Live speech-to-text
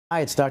Hi,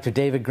 it's Dr.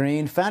 David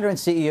Greene, founder and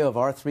CEO of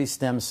R3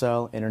 Stem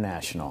Cell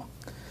International.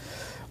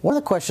 One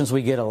of the questions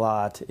we get a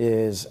lot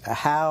is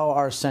how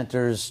our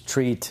centers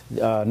treat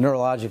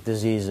neurologic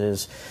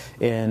diseases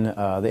in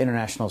the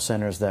international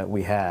centers that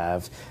we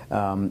have.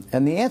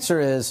 And the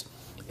answer is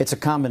it's a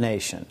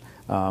combination.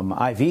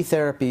 IV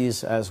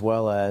therapies as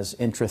well as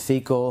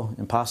intrathecal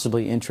and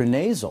possibly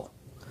intranasal.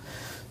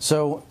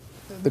 So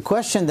the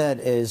question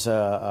that is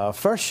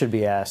first should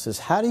be asked is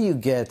how do you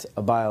get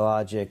a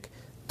biologic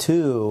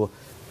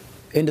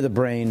into the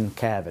brain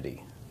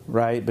cavity,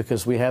 right?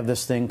 Because we have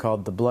this thing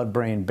called the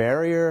blood-brain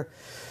barrier,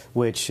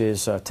 which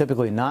is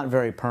typically not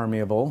very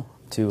permeable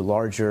to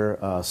larger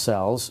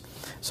cells.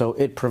 So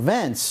it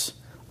prevents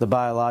the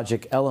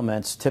biologic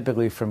elements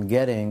typically from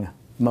getting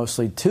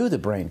mostly to the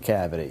brain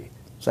cavity.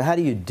 So how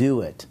do you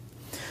do it?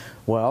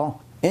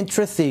 Well,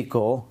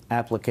 intrathecal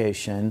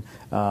application,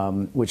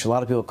 which a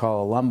lot of people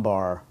call a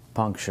lumbar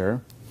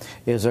puncture,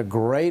 is a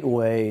great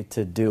way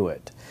to do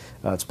it.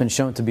 It's been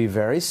shown to be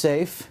very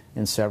safe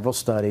in several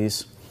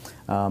studies.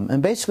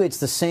 And basically it's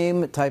the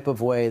same type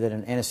of way that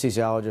an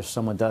anesthesiologist,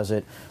 someone does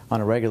it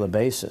on a regular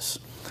basis.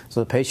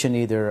 So the patient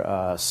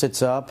either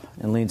sits up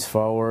and leans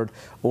forward,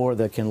 or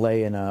they can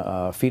lay in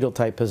a fetal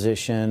type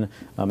position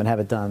and have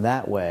it done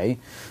that way.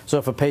 So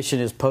if a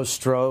patient is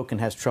post-stroke and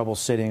has trouble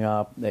sitting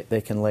up,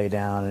 they can lay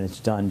down and it's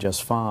done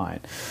just fine.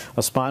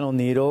 A spinal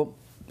needle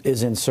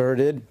is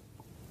inserted.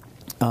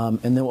 And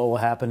then what will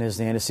happen is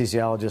the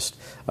anesthesiologist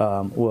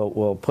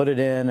will put it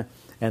in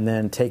and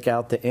then take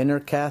out the inner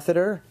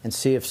catheter and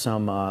see if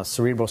some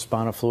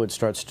cerebrospinal fluid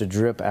starts to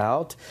drip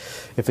out.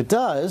 If it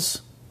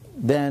does,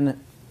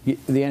 then the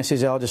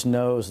anesthesiologist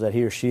knows that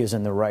he or she is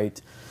in the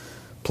right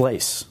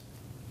place.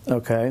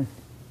 Okay?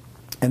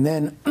 And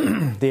then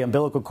the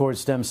umbilical cord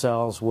stem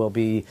cells will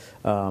be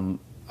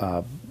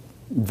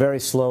very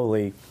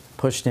slowly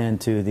pushed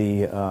into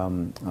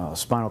the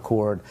spinal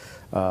cord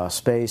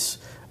space.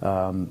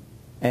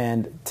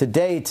 And to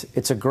date,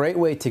 it's a great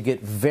way to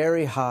get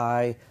very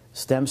high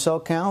stem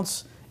cell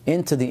counts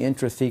into the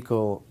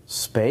intrathecal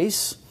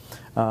space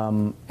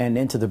and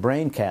into the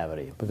brain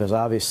cavity, because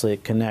obviously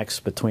it connects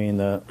between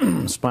the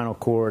spinal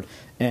cord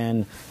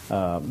and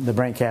the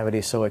brain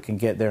cavity, so it can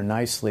get there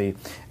nicely.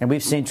 And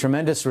we've seen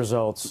tremendous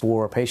results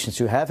for patients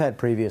who have had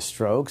previous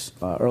strokes,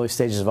 early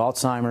stages of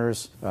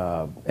Alzheimer's,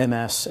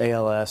 MS,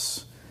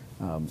 ALS.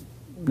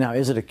 Now,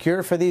 is it a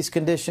cure for these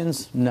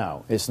conditions?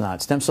 No, it's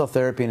not. Stem cell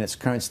therapy in its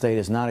current state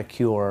is not a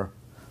cure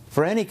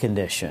for any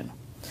condition,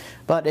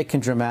 but it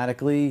can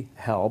dramatically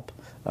help,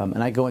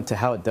 and I go into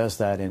how it does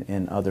that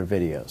in other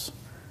videos.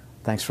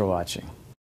 Thanks for watching.